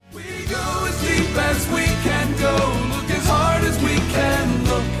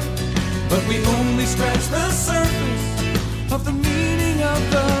scratch the surface of the meaning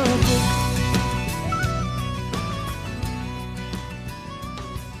of the book.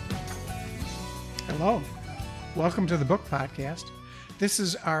 Hello. Welcome to the Book Podcast. This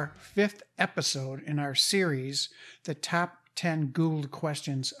is our 5th episode in our series, The Top 10 Googled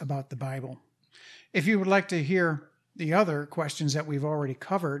Questions About the Bible. If you would like to hear the other questions that we've already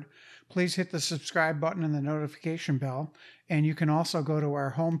covered, please hit the subscribe button and the notification bell. And you can also go to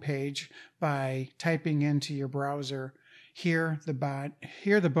our homepage by typing into your browser, Hear the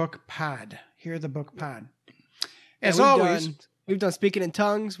Book Pod. As always, we've done Speaking in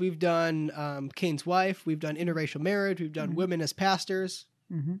Tongues. We've done Cain's Wife. We've done Interracial Marriage. We've done Women as Pastors.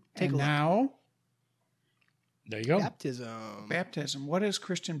 Take a look. Now, there you go. Baptism. What is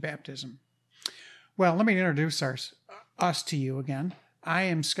Christian baptism? Well, let me introduce us to you again. I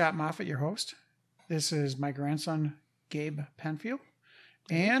am Scott Moffat, your host. This is my grandson, Gabe Penfield,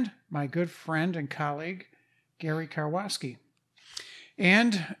 and my good friend and colleague, Gary Karwoski.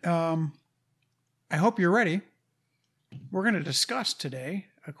 And I hope you're ready. We're going to discuss today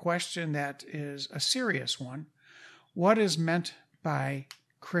a question that is a serious one. What is meant by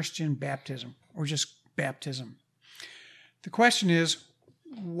Christian baptism, or just baptism? The question is,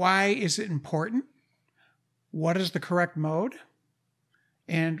 why is it important? What is the correct mode?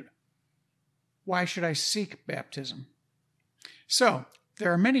 And why should I seek baptism? So,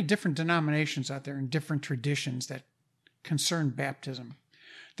 there are many different denominations out there and different traditions that concern baptism.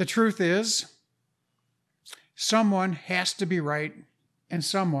 The truth is, someone has to be right and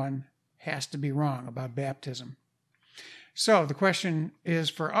someone has to be wrong about baptism. So the question is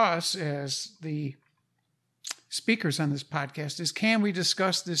for us as the speakers on this podcast is, can we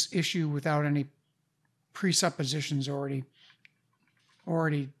discuss this issue without any presuppositions already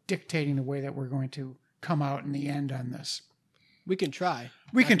dictating the way that we're going to come out in the end on this? We can try.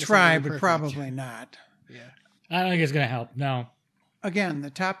 We can try, but probably not. Yeah. I don't think it's going to help. No. Again,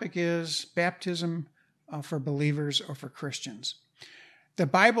 the topic is baptism for believers or for Christians. The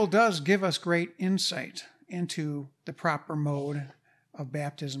Bible does give us great insight into the proper mode of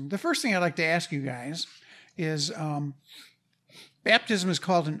baptism. The first thing I'd like to ask you guys is, baptism is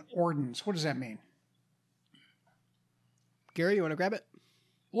called an ordinance. What does that mean? Gary, you want to grab it?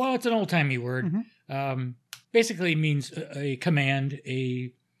 Well, it's an old-timey word. Basically means a command,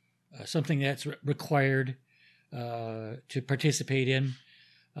 something that's required to participate in,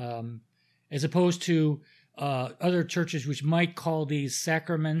 as opposed to other churches which might call these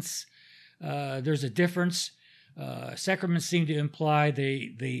sacraments. There's a difference. Sacraments seem to imply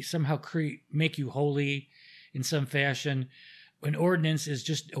they somehow make you holy in some fashion. An ordinance is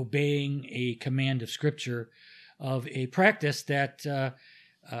just obeying a command of Scripture, of a practice that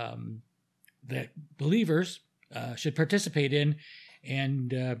that believers should participate in.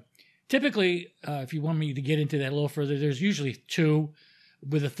 And typically, if you want me to get into that a little further, there's usually two,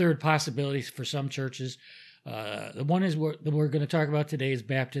 with a third possibility for some churches. The one is what we're going to talk about today is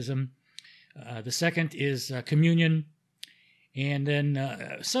baptism. The second is communion. And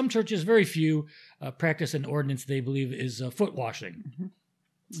then some churches, very few, practice an ordinance they believe is foot washing.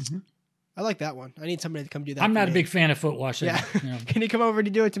 I like that one. I need somebody to come do that. I'm not a big fan of foot washing. Yeah. No. Can you come over to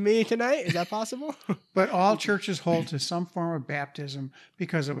do it to me tonight? Is that possible? But all churches hold to some form of baptism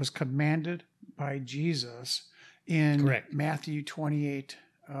because it was commanded by Jesus in Correct. Matthew 28,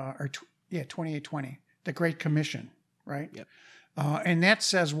 28:20, the Great Commission, right? Yep. And that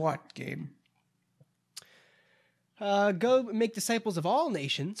says what, Gabe? Go make disciples of all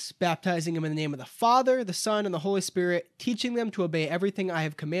nations, baptizing them in the name of the Father, the Son, and the Holy Spirit, teaching them to obey everything I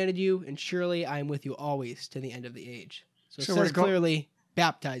have commanded you, and surely I am with you always to the end of the age. So it says clearly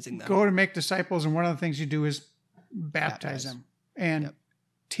baptizing them. Go to make disciples, and one of the things you do is baptize them and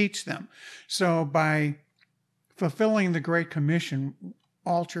teach them. So by fulfilling the Great Commission,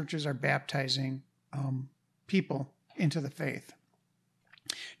 all churches are baptizing people into the faith.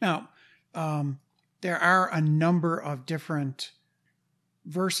 Now, there are a number of different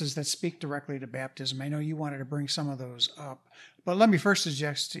verses that speak directly to baptism. I know you wanted to bring some of those up, but let me first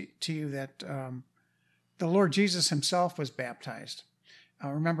suggest to you that the Lord Jesus himself was baptized.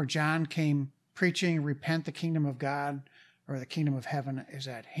 Remember, John came preaching, repent, the kingdom of God or the kingdom of heaven is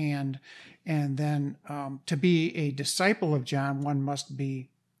at hand. And then to be a disciple of John, one must be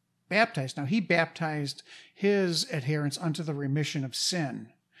baptized. Now, he baptized his adherents unto the remission of sin,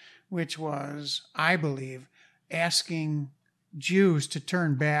 which was, I believe, asking Jews to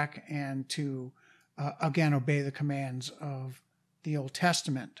turn back and to, again, obey the commands of the Old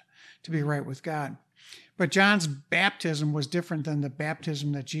Testament, to be right with God. But John's baptism was different than the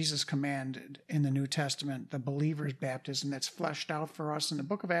baptism that Jesus commanded in the New Testament, the believer's baptism that's fleshed out for us in the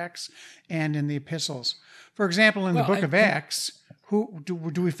book of Acts and in the epistles. For example, in the book of Acts, do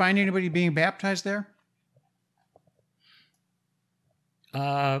we find anybody being baptized there?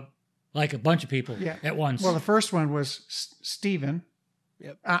 Like a bunch of people at once. Well, the first one was Stephen.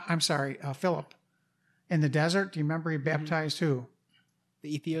 Yep. Philip. In the desert, do you remember he baptized who?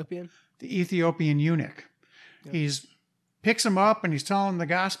 The Ethiopian? The Ethiopian eunuch. Yep. He's picks him up and he's telling him the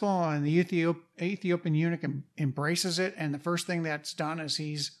gospel, and the Ethiopian eunuch embraces it, and the first thing that's done is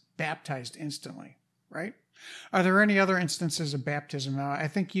he's baptized instantly, right? Are there any other instances of baptism? I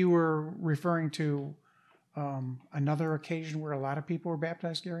think you were referring to another occasion where a lot of people were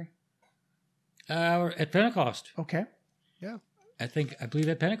baptized, Gary? At Pentecost. Okay. Yeah. I believe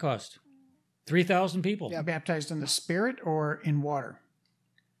at Pentecost. 3,000 people. Yeah. Baptized in the Spirit or in water?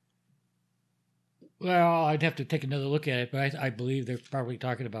 Well, I'd have to take another look at it, but I believe they're probably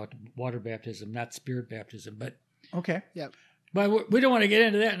talking about water baptism, not spirit baptism. But okay. Yeah. But we don't want to get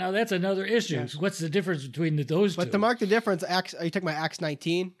into that now. That's another issue. Yes. What's the difference between those two? But to mark the difference, are you talking about Acts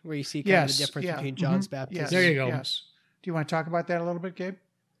 19, where you see kind of the difference between John's baptism? Yes. There you go. Yes. Do you want to talk about that a little bit, Gabe?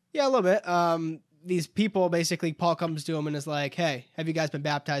 Yeah, a little bit. These people, basically, Paul comes to them and is like, hey, have you guys been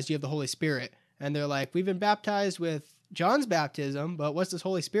baptized? Do you have the Holy Spirit? And they're like, we've been baptized with John's baptism, but what's this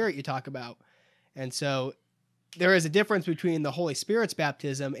Holy Spirit you talk about? And so there is a difference between the Holy Spirit's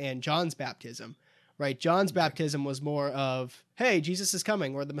baptism and John's baptism, right? John's baptism was more of, hey, Jesus is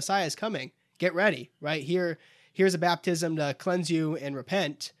coming, or the Messiah is coming. Get ready, right? Here's a baptism to cleanse you and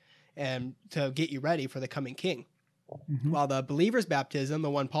repent and to get you ready for the coming king. Mm-hmm. While the believer's baptism, the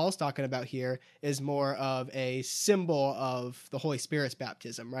one Paul's talking about here, is more of a symbol of the Holy Spirit's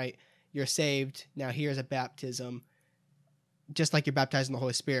baptism, right? You're saved. Now here's a baptism. Just like you're baptized in the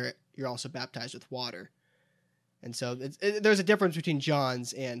Holy Spirit, you're also baptized with water. And so there's a difference between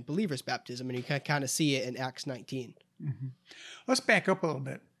John's and believer's baptism, and you can kind of see it in Acts 19. Mm-hmm. Let's back up a little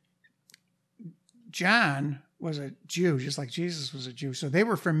bit. John was a Jew, just like Jesus was a Jew. So they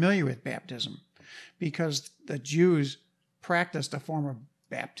were familiar with baptism because the Jews practiced a form of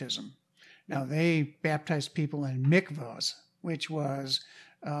baptism. Now, they baptized people in mikvahs, which was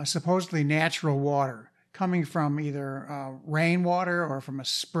supposedly natural water coming from either rainwater or from a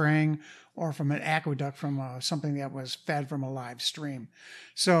spring or from an aqueduct from something that was fed from a live stream.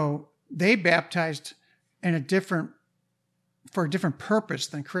 So they baptized for a different purpose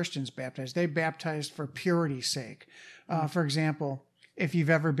than Christians baptized. They baptized for purity's sake. For example, if you've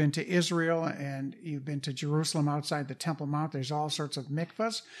ever been to Israel and you've been to Jerusalem outside the Temple Mount, there's all sorts of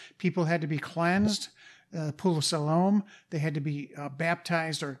mikvahs. People had to be cleansed. The Pool of Siloam, they had to be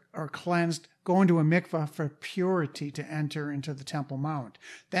baptized or cleansed, go into a mikvah for purity to enter into the Temple Mount.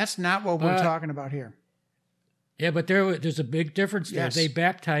 That's not what we're talking about here. Yeah, but there's a big difference there. Yes. They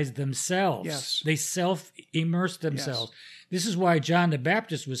baptized themselves. Yes. They self-immersed themselves. Yes. This is why John the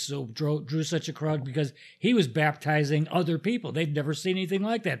Baptist drew such a crowd, because he was baptizing other people. They'd never seen anything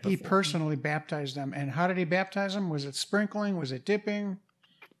like that before. He personally baptized them. And how did he baptize them? Was it sprinkling? Was it dipping?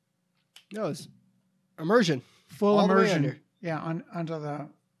 No, it's immersion. Full all immersion. The way under.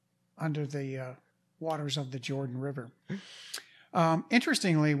 under the waters of the Jordan River.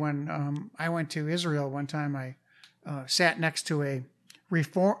 Interestingly, when I went to Israel one time, I sat next to a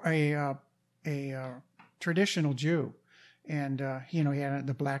traditional Jew, and he had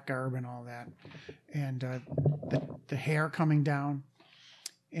the black garb and all that, and the hair coming down,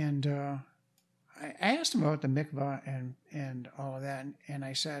 and I asked him about the mikvah and all of that, and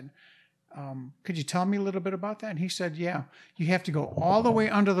I said, could you tell me a little bit about that? And he said, yeah, you have to go all the way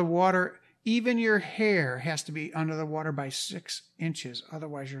under the water. Even your hair has to be under the water by 6 inches.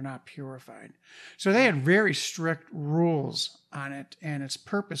 Otherwise, you're not purified. So they had very strict rules on it, and its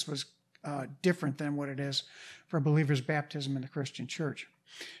purpose was different than what it is for a believer's baptism in the Christian church.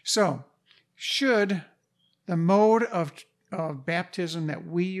 So should the mode of baptism that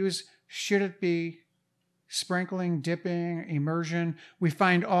we use, should it be sprinkling, dipping, immersion? We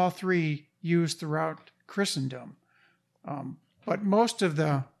find all three used throughout Christendom. But most of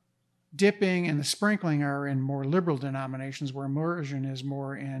the dipping and the sprinkling are in more liberal denominations, where immersion is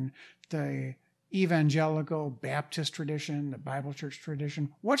more in the evangelical Baptist tradition, the Bible church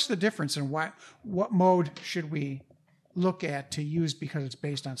tradition. What's the difference, and what mode should we look at to use because it's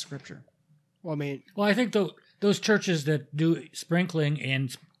based on Scripture? Well, I think those churches that do sprinkling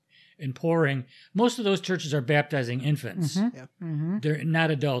and pouring, most of those churches are baptizing infants. Mm-hmm. Yeah. Mm-hmm. They're not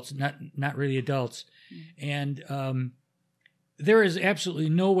adults, not really adults. And there is absolutely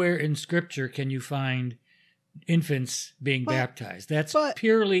nowhere in Scripture can you find infants being But- baptized. That's but-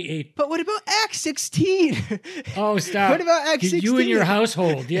 purely a... But what about Acts 16? Oh, stop. What about Acts 16? You and your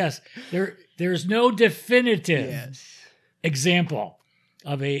household, yes. There's no definitive Yes. example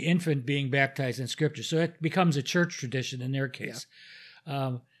of a infant being baptized in Scripture. So it becomes a church tradition in their case.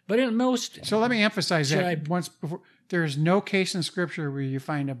 But in most... So let me emphasize Should that I- once before. There is no case in Scripture where you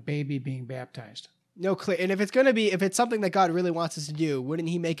find a baby being baptized. No clear. And if it's something that God really wants us to do, wouldn't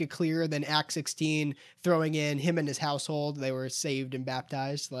he make it clearer than Acts 16 throwing in him and his household, they were saved and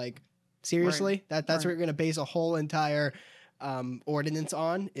baptized? Like, seriously? That's Right. what you're going to base a whole entire ordinance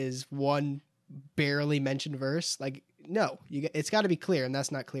on, is one barely mentioned verse? Like, no, it's got to be clear, and that's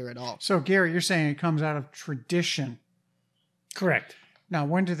not clear at all. So, Gary, you're saying it comes out of tradition. Correct. Now,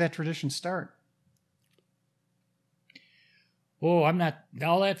 when did that tradition start? Oh, I'm not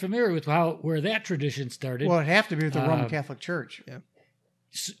all that familiar with where that tradition started. Well, it'd have to be with the Roman Catholic Church. Yeah.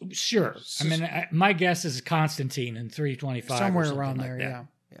 Sure. I mean, my guess is Constantine in 325. Somewhere or something around like there, that.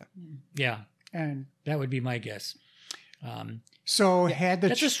 yeah. Yeah, And that would be my guess. so had the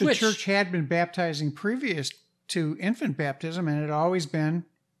That's a the switch. church had been baptizing previous to infant baptism, and it had always been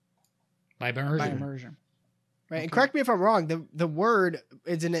By immersion. by immersion. Right. And correct me if I'm wrong, the word,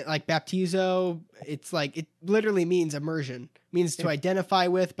 isn't it like baptizo? It's like, it literally means immersion. It means to identify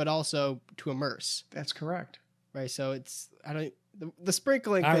with, but also to immerse. That's correct. Right. So it's, the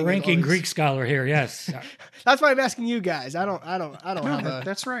sprinkling Our thing is ranking always- Greek scholar here, yes. That's why I'm asking you guys. I don't No, have a,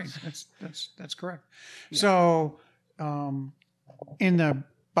 that's right. That's correct. So, in the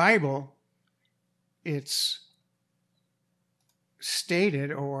Bible, it's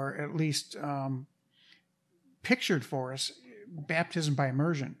stated, or at least pictured for us, baptism by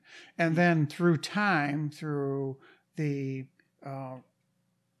immersion, and then through time, through the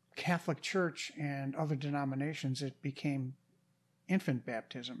Catholic Church and other denominations, it became infant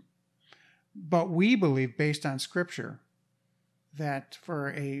baptism. But we believe, based on Scripture, that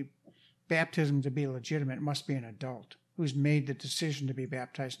for a baptism to be legitimate, it must be an adult who's made the decision to be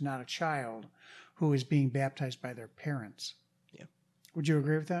baptized, not a child who is being baptized by their parents. Yeah. Would you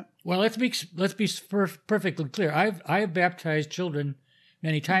agree with that? Well, let's be perfectly clear. I've baptized children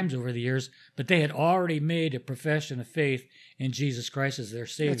many times over the years, but they had already made a profession of faith in Jesus Christ as their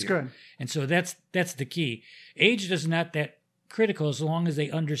Savior. That's good. And so that's the key. Age is not that critical as long as they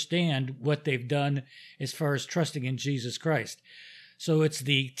understand what they've done as far as trusting in Jesus Christ. So it's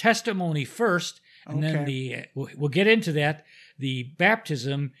the testimony first, and then we'll get into that. The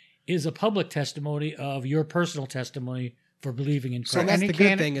baptism is a public testimony of your personal testimony for believing in so Christ. that's any the good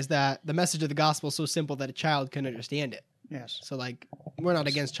can- thing, is that the message of the gospel is so simple that a child can understand it. Yes. So like, we're not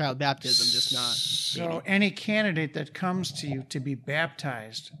against child baptism, just not. So any candidate that comes to you to be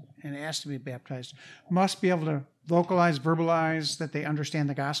baptized and asked to be baptized must be able to vocalize, verbalize that they understand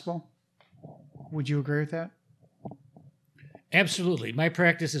the gospel. Would you agree with that? Absolutely. My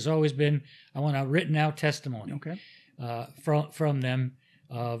practice has always been, I want a written out testimony Okay. from them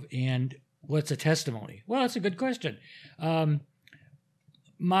and what's a testimony? Well, that's a good question.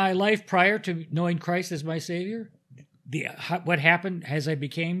 My life prior to knowing Christ as my Savior, what happened as I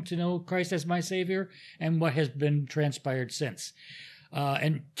became to know Christ as my Savior, and what has been transpired since.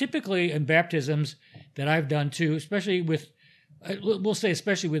 And typically in baptisms that I've done too, especially with, we'll say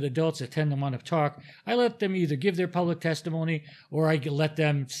especially with adults that tend to want to talk, I let them either give their public testimony, or I let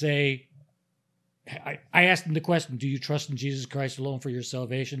them say, I ask them the question, do you trust in Jesus Christ alone for your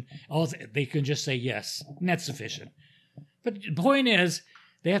salvation? They can just say yes, and that's sufficient. But the point is,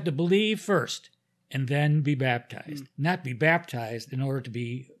 they have to believe first and then be baptized, not be baptized in order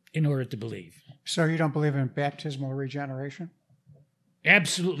to believe. So you don't believe in baptismal regeneration?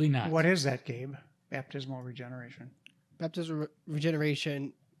 Absolutely not. What is that, Gabe? Baptismal regeneration. Baptism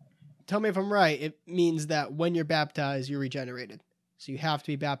regeneration, tell me if I'm right, it means that when you're baptized, you're regenerated. So you have to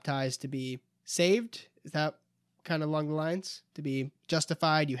be baptized to be saved. Is that kind of along the lines? To be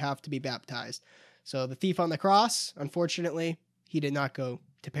justified, you have to be baptized. So the thief on the cross, unfortunately, he did not go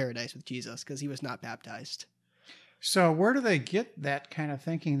to paradise with Jesus because he was not baptized. So where do they get that kind of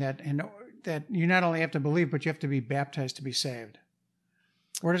thinking that you not only have to believe, but you have to be baptized to be saved?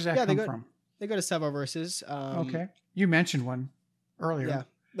 Where does that come from? They go to several verses. Okay. You mentioned one earlier.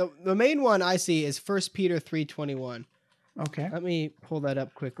 Yeah. The main one I see is 1 Peter 3:21. Okay. Let me pull that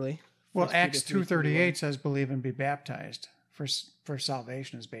up quickly. Well, 1 Peter Acts 3:21. 2:38 says believe and be baptized for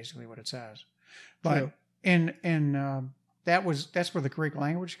salvation is basically what it says. But True. that's where the Greek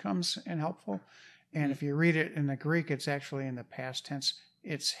language comes in helpful. And if you read it in the Greek, it's actually in the past tense.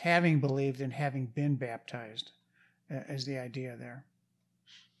 It's having believed and having been baptized is the idea there.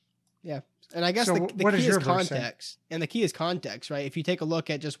 Yeah. And I guess So the what key does is your verse say? context. And the key is context, right? If you take a look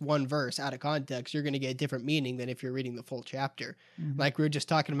at just one verse out of context, you're going to get a different meaning than if you're reading the full chapter. Mhm. Like we were just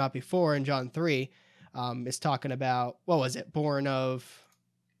talking about before in John 3, it's talking about, what was it? Born of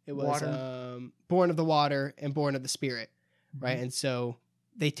the water and born of the Spirit, right? Mhm. And so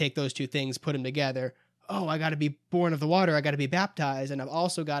they take those two things, put them together. Oh, I got to be born of the water. I got to be baptized. And I've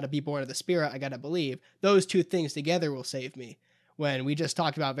also got to be born of the Spirit. I got to believe. Those two things together will save me. When we just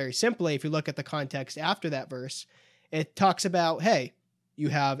talked about very simply, if you look at the context after that verse, it talks about, hey, you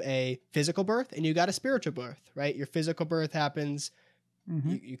have a physical birth and you got a spiritual birth, right? Your physical birth happens,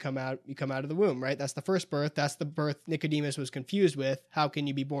 Mhm. you come out of the womb, right? That's the first birth. That's the birth Nicodemus was confused with. How can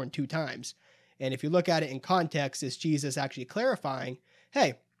you be born two times? And if you look at it in context, is Jesus actually clarifying,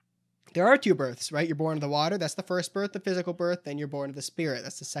 hey, there are two births, right? You're born of the water. That's the first birth, the physical birth. Then you're born of the Spirit.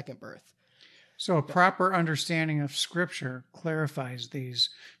 That's the second birth. So a proper understanding of Scripture clarifies these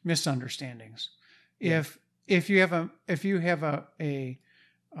misunderstandings. Yeah. If you have a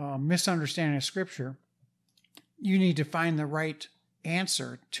misunderstanding of Scripture, you need to find the right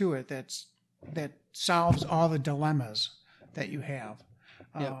answer to it that solves all the dilemmas that you have.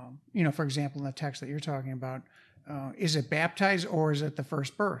 Yep. For example, in the text that you're talking about, is it baptized or is it the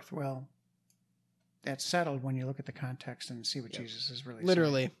first birth? Well, that's settled when you look at the context and see what Jesus is really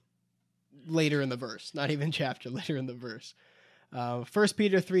Literally. saying. Later in the verse, not even chapter, later in the verse. 1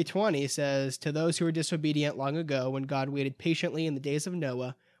 Peter 3:20 says, to those who were disobedient long ago when God waited patiently in the days of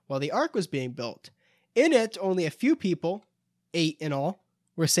Noah while the ark was being built. In it, only a few people, 8 in all,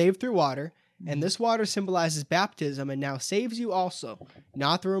 were saved through water, and this water symbolizes baptism and now saves you also,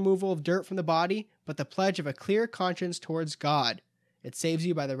 not the removal of dirt from the body, but the pledge of a clear conscience towards God. It saves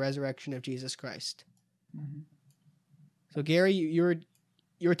you by the resurrection of Jesus Christ. Mhm. So Gary, you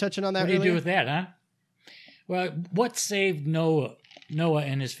were touching on that What do you earlier? do with that, huh? Well, what saved Noah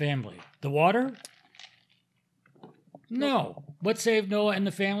and his family? The water? No. What saved Noah and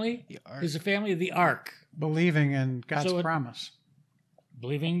the family? The ark. Is the family of the ark, Believing in God's So it- promise.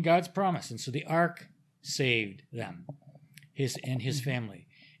 believing in God's promise. And so the ark saved them, his family.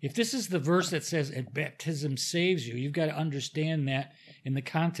 If this is the verse that says "and baptism saves you," you've got to understand that in the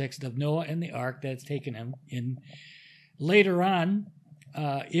context of Noah and the ark that's taken him in. Later on,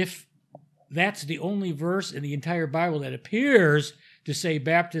 if that's the only verse in the entire Bible that appears to say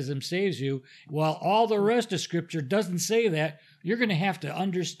baptism saves you, while all the rest of Scripture doesn't say that, you're going to have to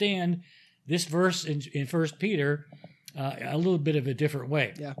understand this verse in 1 Peter a little bit of a different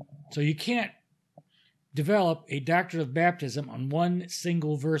way. Yeah. So you can't develop a doctrine of baptism on one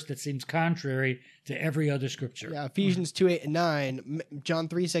single verse that seems contrary to every other Scripture. Yeah, Ephesians 2:8 and 9, John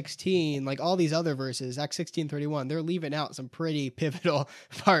 3:16, like all these other verses, Acts 16:31, they're leaving out some pretty pivotal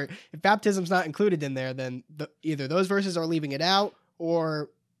part. If baptism's not included in there, then either those verses are leaving it out, or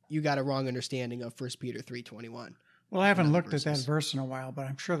you got a wrong understanding of 1 Peter 3:21. Well, I haven't Other looked at that verses. verse in a while, but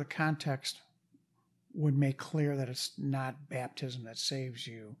I'm sure the context would make clear that it's not baptism that saves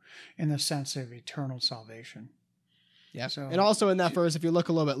you in the sense of eternal salvation. Yeah. So- And also in that verse, if you look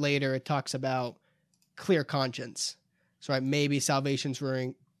a little bit later, it talks about clear conscience. So right, maybe salvation's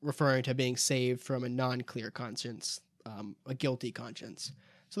referring to being saved from a non-clear conscience, a guilty conscience.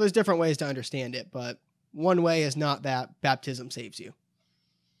 So there's different ways to understand it, but one way is not that baptism saves you.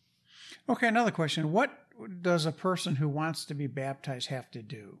 Okay, another question. What does a person who wants to be baptized have to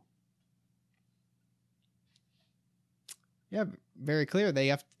do? Yeah, very clear. They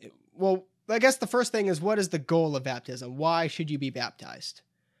have well, I guess the first thing is, what is the goal of baptism? Why should you be baptized?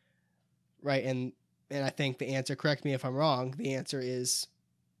 Right, and I think the answer, correct me if I'm wrong, the answer is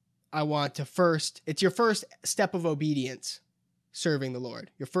I want to first, it's your first step of obedience, serving the Lord.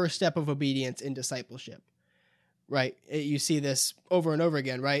 Your first step of obedience in discipleship. Right? You see this over and over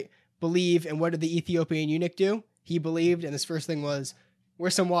again, right? Believe, and what did the Ethiopian eunuch do? He believed, and his first thing was,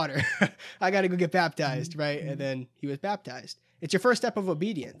 where's some water? I got to go get baptized, right? And then he was baptized. It's your first step of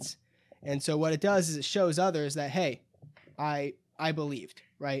obedience. And so what it does is it shows others that, hey, I believed,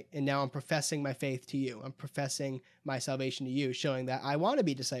 right? And now I'm professing my faith to you. I'm professing my salvation to you, showing that I want to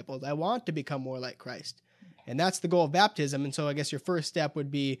be discipled. I want to become more like Christ. And that's the goal of baptism. And so I guess your first step would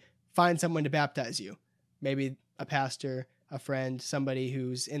be find someone to baptize you. Maybe a pastor, a friend, somebody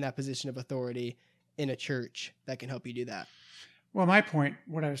who's in that position of authority in a church that can help you do that. Well, my point,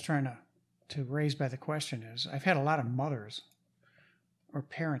 what I was trying to raise by the question is, I've had a lot of mothers or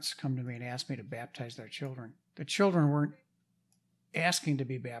parents come to me and ask me to baptize their children. The children weren't asking to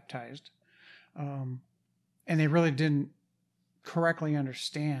be baptized, and they really didn't correctly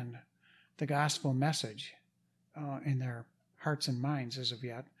understand the gospel message in their hearts and minds as of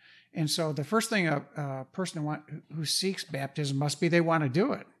yet. And so the first thing a person who seeks baptism must be they want to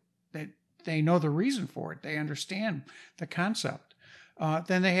do it. they know the reason for it. They understand the concept.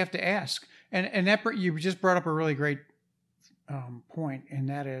 Then they have to ask. And that you just brought up a really great point, and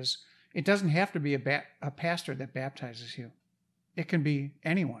that is, it doesn't have to be a pastor that baptizes you. It can be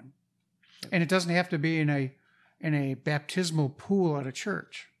anyone, and it doesn't have to be in a baptismal pool at a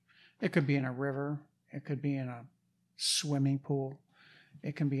church. It could be in a river. It could be in a swimming pool.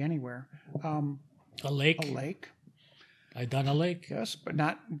 It can be anywhere. A lake. A lake. I've done a lake. Yes, but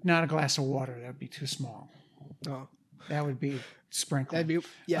not a glass of water. That would be too small. Oh, That would be sprinkling.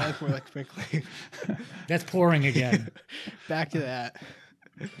 that's more like sprinkling. That's pouring again. Back to that.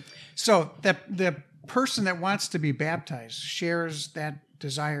 So the person that wants to be baptized shares that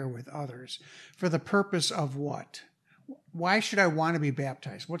desire with others for the purpose of what? Why should I want to be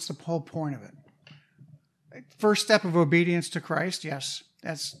baptized? What's the whole point of it? First step of obedience to Christ, yes.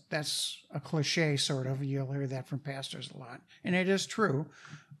 That's a cliche, sort of. You'll hear that from pastors a lot. And it is true.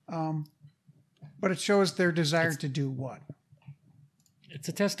 But it shows their desire to do what? It's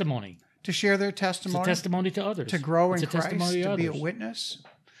a testimony. To share their It's testimony. a testimony to others. To grow in It's a Christ, testimony to be a others. witness.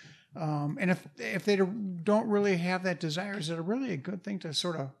 And if they don't really have that desire, is it really a good thing to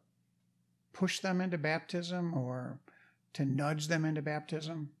sort of push them into baptism or to nudge them into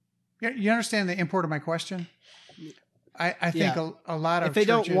baptism? You understand the import of my question? I think a lot of if they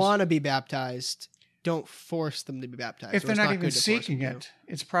churches, don't want to be baptized, don't force them to be baptized. if or they're it's not good even to force seeking them to. it,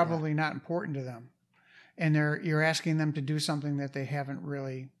 it's probably not important to them. And you're asking them to do something that they haven't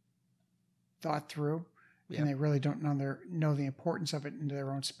really thought through, and they really don't know the importance of it in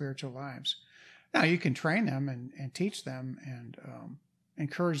their own spiritual lives. Now, you can train them and teach them and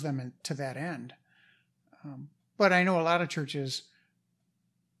encourage them to that end. But I know a lot of churches,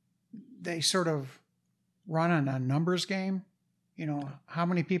 they sort of run on a numbers game. You know, how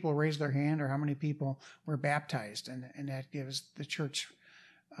many people raised their hand or how many people were baptized, and that gives the church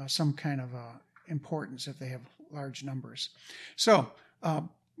some kind of importance if they have large numbers. So,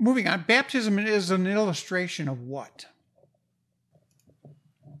 moving on, baptism is an illustration of what?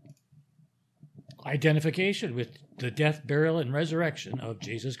 Identification with the death, burial, and resurrection of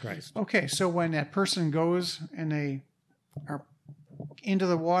Jesus Christ. Okay, so when that person goes and they are into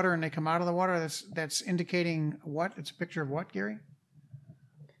the water and they come out of the water, that's indicating what? It's a picture of what, Gary?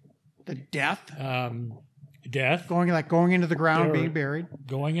 The death? Death, Going into the ground, being buried,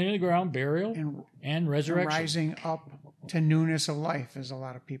 going into the ground, burial, and and resurrection. rising up to newness of life, as a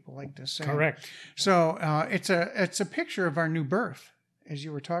lot of people like to say. Correct. So it's a picture of our new birth, as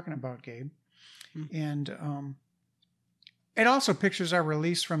you were talking about, Gabe, and it also pictures our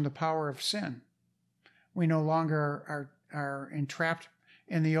release from the power of sin. We no longer are entrapped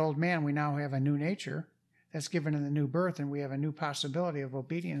in the old man. We now have a new nature that's given in the new birth, and we have a new possibility of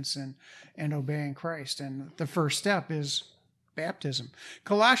obedience and obeying Christ. And the first step is baptism.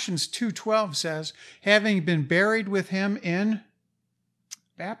 Colossians 2:12 says, having been buried with him in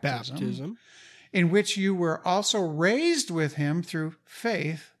baptism, in which you were also raised with him through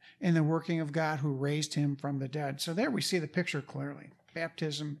faith in the working of God who raised him from the dead. So there we see the picture clearly.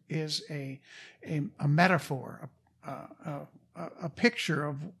 Baptism is a metaphor, a picture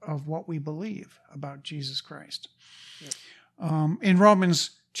of what we believe about Jesus Christ. Yep. In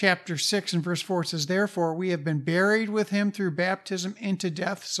Romans chapter 6 and verse 4, it says, therefore we have been buried with him through baptism into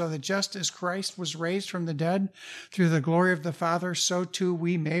death, so that just as Christ was raised from the dead through the glory of the Father, so too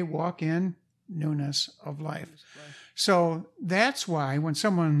we may walk in newness of life. So that's why when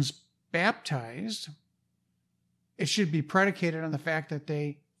someone's baptized, it should be predicated on the fact that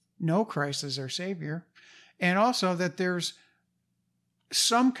they know Christ as their Savior, and also that there's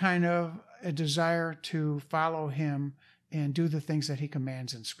some kind of a desire to follow him and do the things that he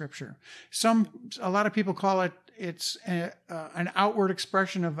commands in Scripture. A lot of people call it's an outward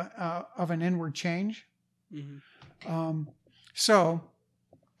expression of an inward change. Mm-hmm. So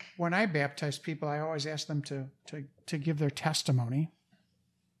when I baptize people, I always ask them to give their testimony.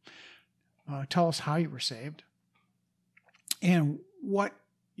 Tell us how you were saved and what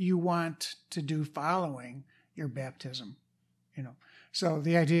you want to do following your baptism. So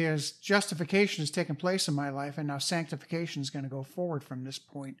the idea is justification has taken place in my life, and now sanctification is going to go forward from this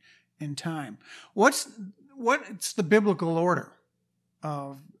point in time. What's the biblical order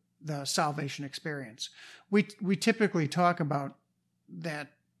of the salvation experience? We typically talk about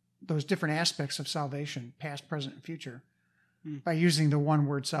those different aspects of salvation, past, present, and future, by using the one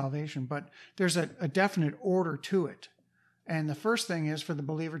word salvation, but there's a definite order to it. And the first thing is for the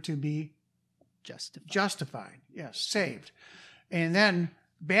believer to be justified. Yes, saved. And then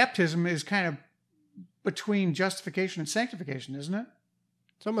baptism is kind of between justification and sanctification, isn't it?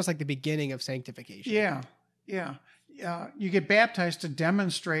 It's almost like the beginning of sanctification. Yeah. you get baptized to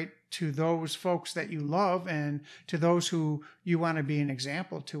demonstrate to those folks that you love and to those who you want to be an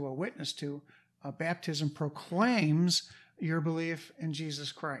example to, a witness to. Baptism proclaims your belief in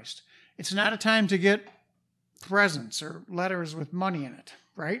Jesus Christ. It's not a time to get presents or letters with money in it,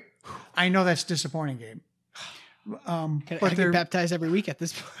 right? I know that's disappointing, Gabe. I get baptized every week at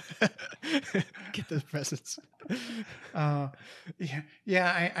this point. Get those presents. I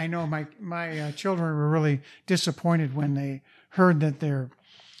know my children were really disappointed when they heard that their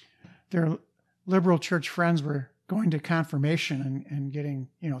liberal church friends were going to confirmation and getting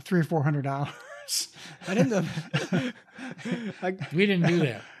 $300 or $400. I didn't know. We didn't do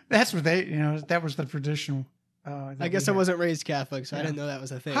that. That's what that was the tradition. I guess I wasn't raised Catholic, so I didn't know that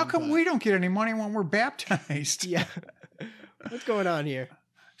was a thing. How come we don't get any money when we're baptized? Yeah. What's going on here?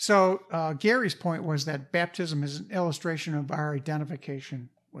 So Gary's point was that baptism is an illustration of our identification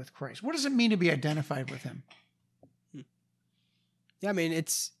with Christ. What does it mean to be identified with him? Yeah, I mean,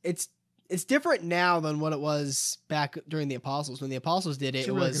 it's different now than what it was back during the apostles. When the apostles did it, That's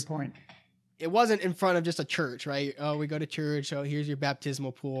a really good point. It wasn't in front of just a church, right? Oh, we go to church. Oh, here's your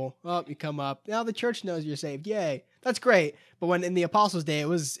baptismal pool. Oh, you come up. Now the church knows you're saved. Yay. That's great. But when in the apostles' day, it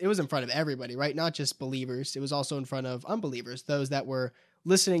was in front of everybody, right? Not just believers. It was also in front of unbelievers, those that were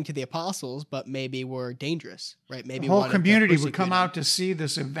listening to the apostles, but maybe were dangerous, right? Maybe the whole community would come out to see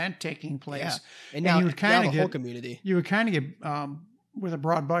this event taking place. Yeah. And now you would kind of get whole community. You would kind of get with a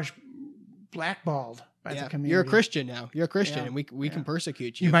broad brush blackballed by the community. You're a Christian now. You're a Christian, and we can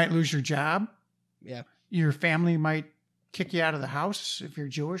persecute you. You might lose your job. Yeah. Your family might kick you out of the house if you're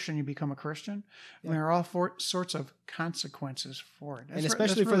Jewish and you become a Christian. Yeah. And there are all sorts of consequences for it. And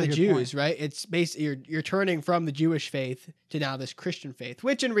especially for the Jews, right? It's basically you're turning from the Jewish faith to now this Christian faith,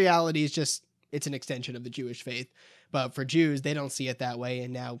 which in reality is just it's an extension of the Jewish faith. But for Jews, they don't see it that way.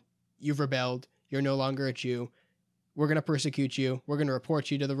 And now you've rebelled. You're no longer a Jew. We're going to persecute you. We're going to report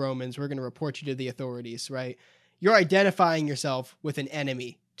you to the Romans. We're going to report you to the authorities, right? You're identifying yourself with an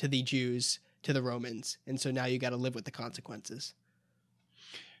enemy to the Jews, to the Romans. And so now you got to live with the consequences.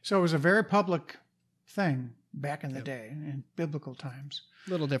 So it was a very public thing back in the day, in biblical times.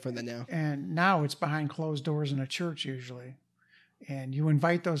 A little different than now. And now it's behind closed doors in a church usually. And you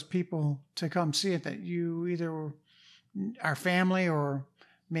invite those people to come see it that you either are family or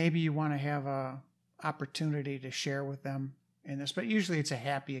maybe you want to have a opportunity to share with them in this, but usually it's a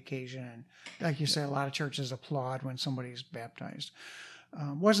happy occasion. And like you say, a lot of churches applaud when somebody's baptized.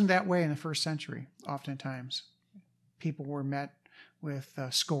 Wasn't that way in the first century. Oftentimes people were met with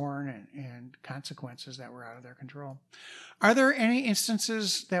scorn and consequences that were out of their control. Are there any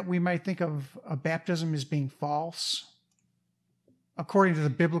instances that we might think of a baptism as being false according to the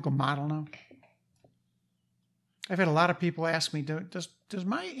biblical model now? I've had a lot of people ask me, does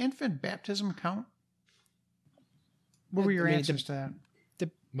my infant baptism count? What were your answers to that?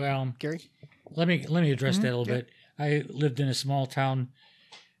 Well, Gary, let me address that a little bit. I lived in a small town,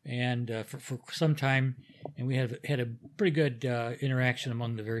 and for some time, and we had a pretty good interaction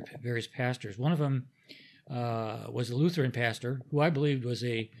among the various pastors. One of them was a Lutheran pastor who I believed was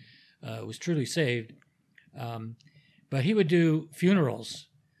truly saved, but he would do funerals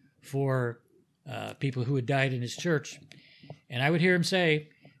for people who had died in his church, and I would hear him say,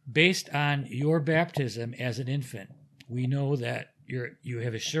 "Based on your baptism as an infant, we know that you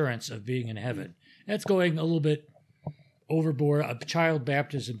have assurance of being in heaven." That's going a little bit overboard. A child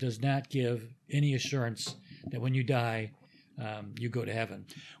baptism does not give any assurance that when you die, you go to heaven.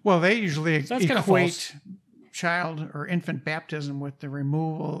 Well, they usually equate kind of child or infant baptism with the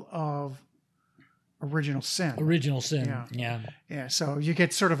removal of original sin. Yeah. So you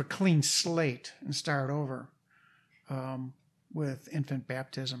get sort of a clean slate and start over with infant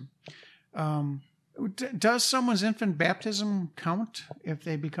baptism. Does someone's infant baptism count if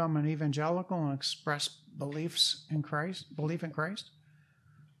they become an evangelical and express belief in Christ?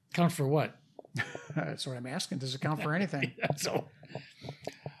 Count for what? That's what I'm asking. Does it count for anything?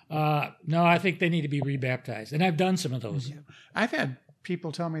 No, I think they need to be rebaptized, and I've done some of those. Yeah. I've had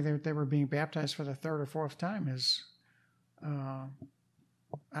people tell me that they were being baptized for the third or fourth time.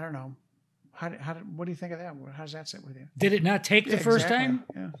 I don't know. What do you think of that? How does that sit with you? Did it not take the first time?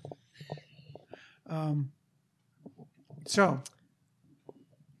 Yeah. So,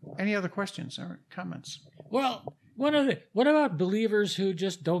 any other questions or comments? Well, what about believers who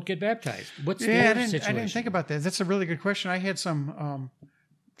just don't get baptized? What's their situation? I didn't think about that. That's a really good question. I had some,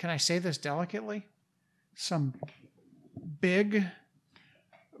 can I say this delicately? Some big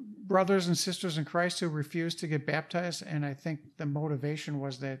brothers and sisters in Christ who refused to get baptized, and I think the motivation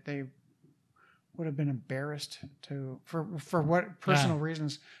was that they would have been embarrassed for what personal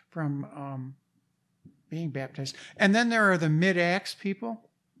reasons from being baptized. And then there are the mid-acts people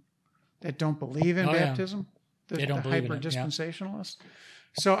that don't believe in Oh, yeah. baptism. They don't believe in it, yeah. hyper-dispensationalists.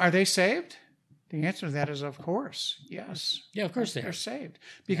 So are they saved? The answer to that is, of course, yes. Yeah, of course they They're are. saved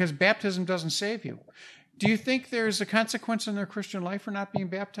because baptism doesn't save you. Do you think there's a consequence in their Christian life for not being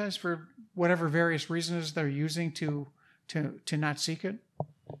baptized for whatever various reasons they're using to not seek it?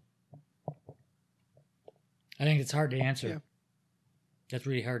 I think it's hard to answer. Yeah. That's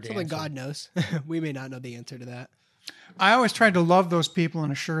really hard to Something answer. God knows. We may not know the answer to that. I always tried to love those people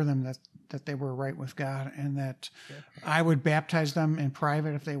and assure them that they were right with God, and that I would baptize them in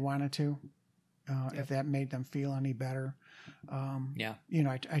private if they wanted to, if that made them feel any better. Yeah.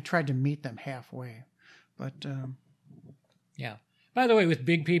 I tried to meet them halfway, but Yeah. By the way, with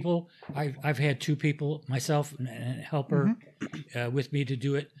big people, I've had two people, myself and a helper, with me to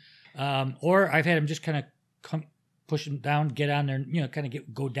do it. Or I've had them just kind of push them down, get on there, kind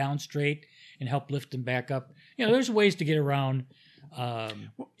of go down straight and help lift them back up. There's ways to get around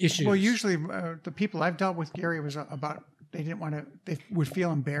issues. well, usually the people I've dealt with, Gary, was about they would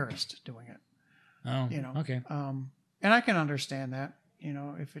feel embarrassed doing it. Oh, okay. And I can understand that.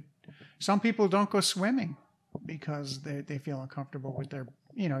 Some people don't go swimming because they feel uncomfortable with their,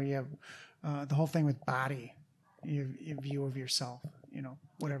 you have the whole thing with body, your view of yourself,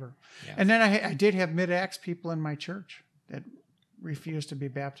 whatever. Yeah. And then I did have mid-acts people in my church that refused to be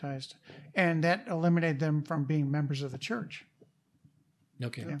baptized, and that eliminated them from being members of the church.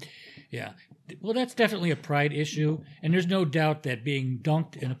 Okay. Yeah. Well, that's definitely a pride issue. And there's no doubt that being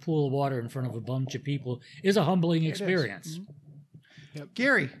dunked in a pool of water in front of a bunch of people is a humbling experience.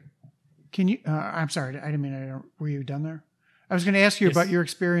 Gary, can you, I'm sorry, I didn't mean, were you done there? I was going to ask you about your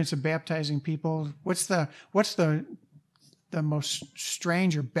experience of baptizing people. What's the most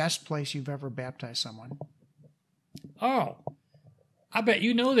strange or best place you've ever baptized someone? Oh, I bet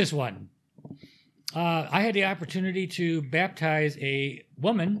you know this one. I had the opportunity to baptize a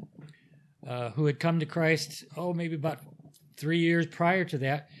woman who had come to Christ, maybe about 3 years prior to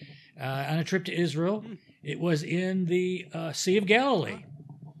that, on a trip to Israel. It was in the Sea of Galilee.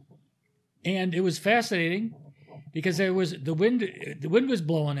 And it was fascinating because there was the wind was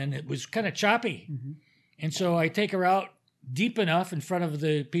blowing and it was kind of choppy. Mm-hmm. And so I take her out deep enough in front of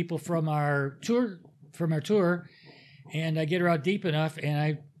the people from our tour, and I get her out deep enough and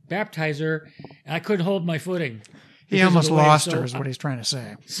I baptize her, and I couldn't hold my footing. He almost lost her, is what he's trying to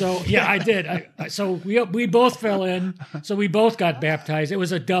say. So yeah, I did. So we both fell in. So we both got baptized. It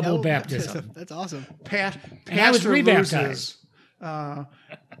was a double baptism. That's awesome. And I was rebaptized.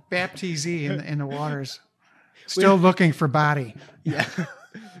 Baptizee in the waters, still looking for body. Yeah.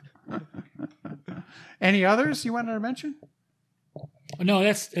 Any others you wanted to mention? No,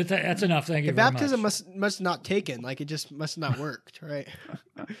 that's enough. Thank you. The baptism must not taken. Like it just must not worked, right?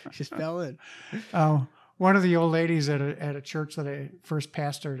 Just fell in. Oh, one of the old ladies at a church that I first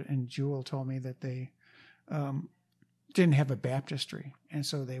pastored in Jewel told me that they didn't have a baptistry, and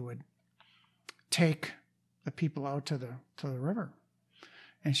so they would take the people out to the river.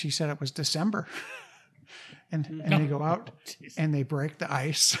 And she said it was December, and they go out and they break the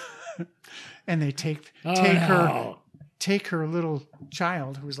ice, and they take her little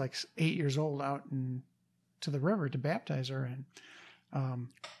child who was like 8 years old out to the river to baptize her, and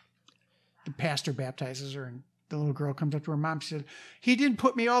the pastor baptizes her, and the little girl comes up to her mom. She said, "He didn't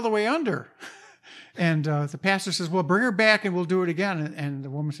put me all the way under," and the pastor says, "Well, bring her back and we'll do it again." And the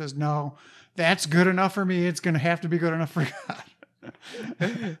woman says, "No, that's good enough for me. It's going to have to be good enough for God."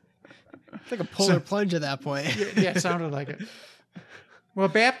 It's like a polar plunge at that point. Yeah, it sounded like it. Well,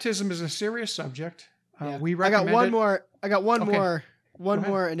 baptism is a serious subject. We recommend I got one Okay.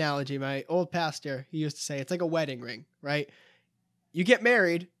 more analogy. My old pastor, he used to say, it's like a wedding ring, right? You get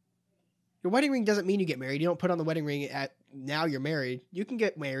married. Your wedding ring doesn't mean you get married. You don't put on the wedding ring now you're married. You can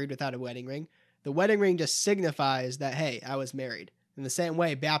get married without a wedding ring. The wedding ring just signifies that, hey, I was married. In the same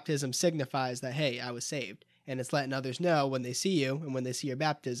way, baptism signifies that, hey, I was saved. And it's letting others know when they see you and when they see your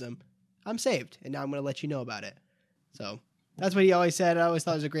baptism, I'm saved. And now I'm going to let you know about it. So that's what he always said. I always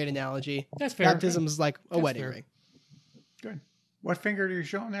thought it was a great analogy. That's fair. Baptism is like a wedding fair. ring. Good. What finger are you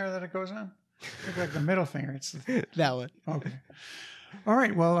showing there that it goes on? Look like the middle finger. It's That one. okay. All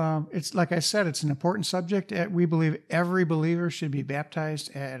right. Well, it's like I said, it's an important subject. We believe every believer should be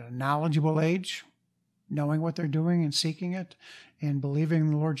baptized at a knowledgeable age, knowing what they're doing and seeking it, and believing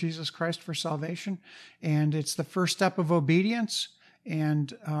in the Lord Jesus Christ for salvation. And it's the first step of obedience. And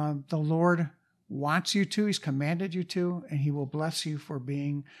the Lord wants you to. He's commanded you to, and He will bless you for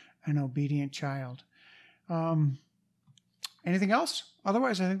being an obedient child. Anything else?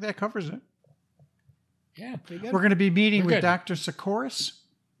 Otherwise, I think that covers it. Yeah, pretty good. We're going to be meeting with good. Dr. Kokoris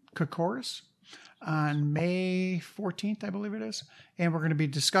on May 14th, I believe it is. And we're going to be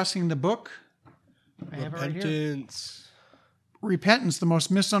discussing the book. I have it right here. Repentance. Repentance, the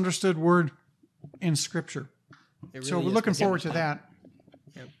most misunderstood word in Scripture. It So really we're is. looking forward to that.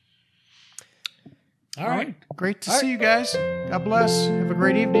 Yep. All right. Great to All see you guys. God bless. Have a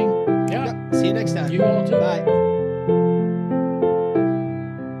great evening. Yeah. Yep. See you next time. You all too. Bye.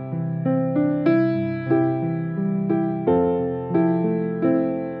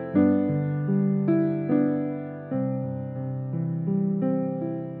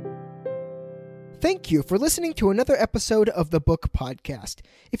 Thank you for listening to another episode of the Book Podcast.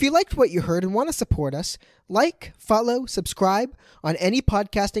 If you liked what you heard and want to support us, like, follow, subscribe on any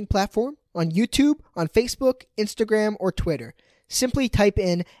podcasting platform, on YouTube, on Facebook, Instagram, or Twitter. Simply type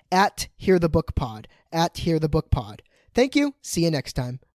in @HearTheBookPod, @HearTheBookPod. Thank you. See you next time.